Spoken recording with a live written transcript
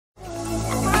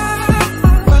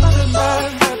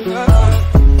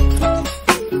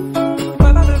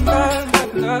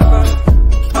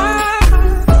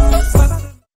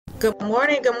Good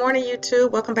morning,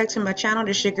 YouTube. Welcome back to my channel.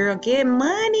 This is your girl Get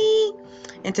Money.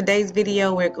 In today's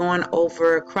video, we're going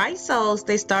over Chrysos.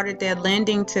 They started their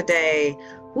lending today.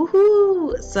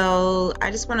 Woohoo! So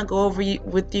I just want to go over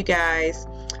with you guys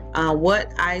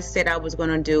what I said I was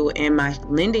going to do in my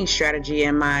lending strategy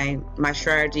and my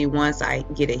strategy once I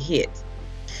get a hit.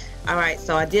 All right,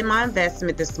 so I did my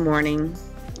investment this morning.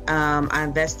 I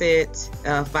invested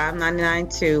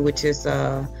 $5.99 which is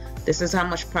this is how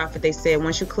much profit they said.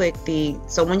 Once you click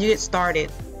so when you get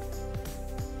started,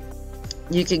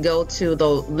 you can go to the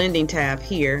lending tab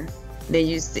here. Then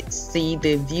you see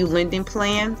the view lending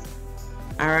plans.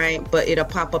 All right, but it'll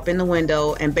pop up in the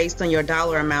window, and based on your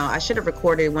dollar amount, I should have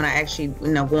recorded when I actually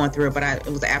going through it, but it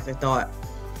was an afterthought.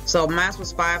 So mine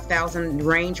was 5,000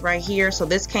 range right here. So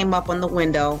this came up on the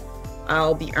window.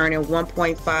 I'll be earning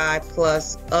 1.5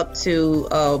 plus up to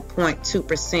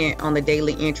 0.2% on the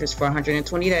daily interest for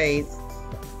 120 days.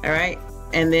 All right,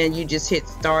 and then you just hit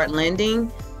start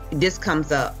lending. This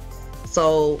comes up,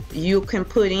 so you can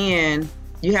put in,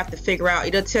 you have to figure out,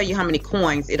 it'll tell you how many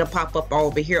coins. It'll pop up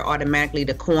over here automatically,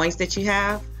 the coins that you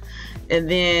have, and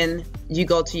then you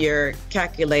go to your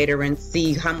calculator and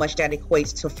see how much that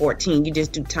equates to 14. You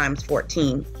just do times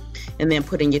 14 and then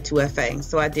put in your 2FA.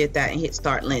 So I did that and hit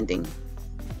start lending.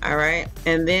 All right,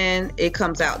 and then it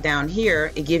comes out down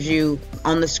here. It gives you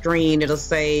on the screen, it'll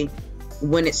say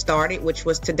when it started, which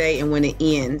was today, and when it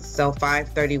ends. So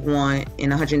 5/31 in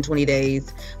 120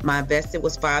 days. My invested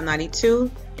was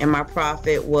 $5.92 and my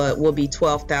profit will be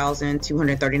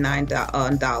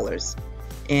 $12,239,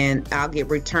 and I'll get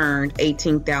returned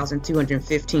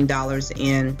 $18,215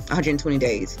 in 120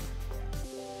 days.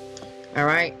 All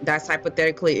right, that's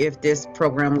hypothetically if this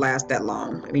program lasts that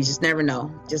long. You just never know.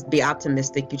 Just be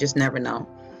optimistic. You just never know.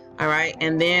 All right,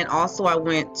 and then also I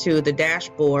went to the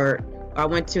dashboard. I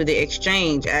went to the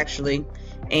exchange actually,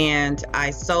 and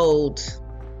I sold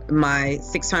my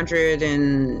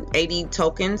 680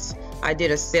 tokens. I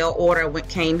did a sell order.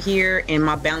 Came here, and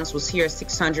my balance was here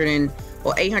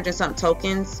 800 something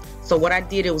tokens. So what I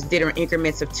did, it was did in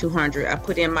increments of 200. I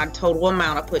put in my total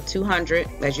amount. I put 200.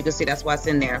 As you can see, that's why it's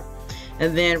in there.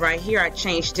 And then right here, I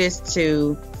changed this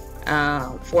to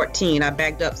 14. I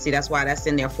backed up. See, that's why that's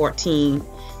in there, 14.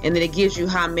 And then it gives you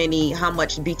how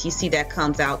much BTC that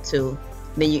comes out to.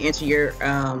 Then you enter your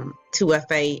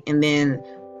 2FA, and then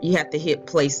you have to hit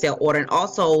place sell order. And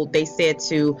also they said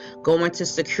to go into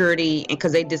security, and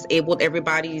because they disabled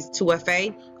everybody's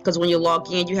 2FA, because when you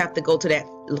log in, you have to go to that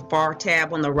far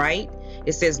tab on the right.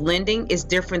 It says lending is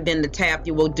different than the tab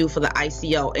you will do for the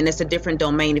ICO, and it's a different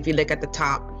domain. If you look at the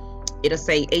top, it'll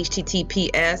say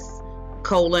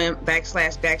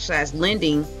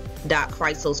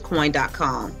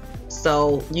https://lending.chrysoscoin.com.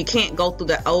 So you can't go through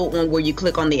the old one where you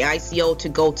click on the ICO to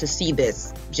go to see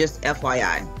this, just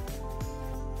FYI.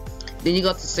 Then you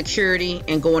go to security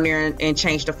and go in there and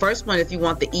change the first one. If you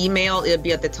want the email, it'll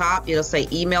be at the top. It'll say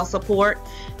email support,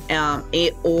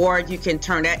 or you can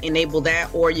enable that,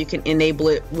 or you can enable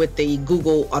it with the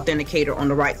Google Authenticator on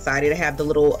the right side. It'll have the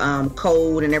little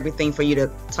code and everything for you to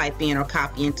type in or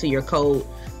copy into your code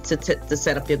to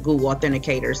set up your Google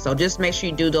Authenticator. So just make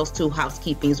sure you do those two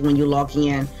housekeepings when you log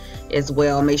in as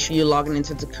well. Make sure you're logging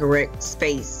into the correct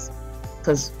space,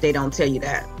 because they don't tell you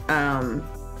that.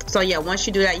 So yeah, once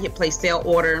you do that, you hit place sale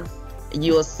order.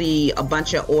 You'll see a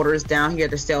bunch of orders down here.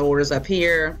 The sale orders up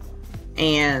here,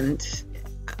 and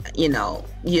you'll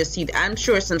see, I'm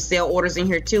sure some sale orders in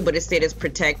here too, but it said it's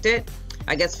protected,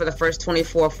 I guess, for the first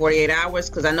 24 48 hours,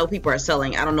 because I know people are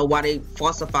selling. I don't know why they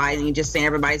falsify and just saying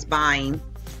everybody's buying.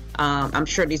 I'm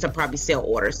sure these are probably sale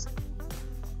orders.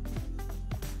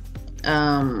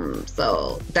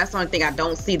 So that's the only thing I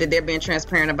don't see that they're being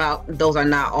transparent about. Those are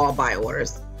not all buy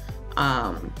orders.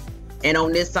 And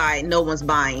on this side, no one's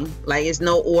buying. Like, it's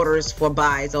no orders for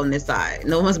buys on this side.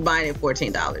 No one's buying at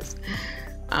 $14.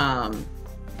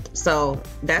 So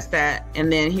that's that.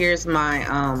 And then here's my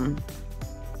I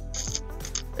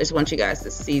just want you guys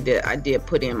to see that I did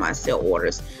put in my sell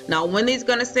orders. Now, when these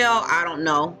gonna sell, I don't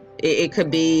know. It could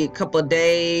be a couple of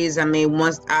days. I mean,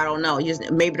 once, I don't know.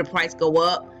 Maybe the price go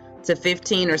up to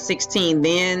 15 or 16,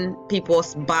 then people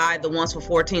buy the ones for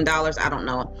 $14. I don't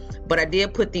know, but I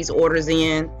did put these orders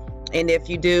in. And if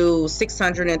you do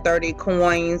 630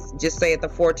 coins, just say at the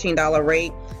 $14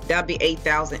 rate, that'll be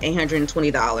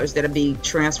 $8,820 that'll be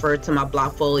transferred to my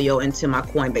Blockfolio into my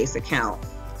Coinbase account.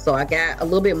 So I got a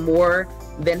little bit more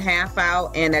than half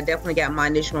out, and I definitely got my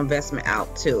initial investment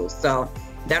out too. So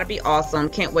that'll be awesome.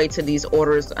 Can't wait till these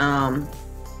orders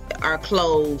are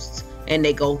closed and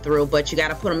they go through, but you got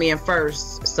to put them in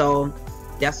first. So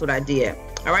that's what I did.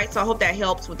 All right, so I hope that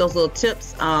helps with those little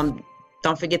tips.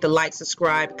 Don't forget to like,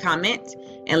 subscribe, comment,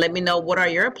 and let me know what are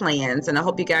your plans. And I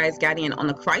hope you guys got in on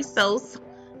the Chrysos,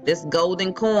 this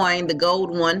golden coin, the gold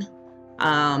one.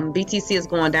 BTC is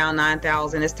going down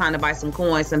 9,000. It's time to buy some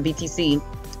coins, some BTC.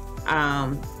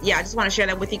 Yeah, I just want to share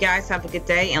that with you guys. Have a good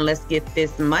day, and let's get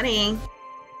this money.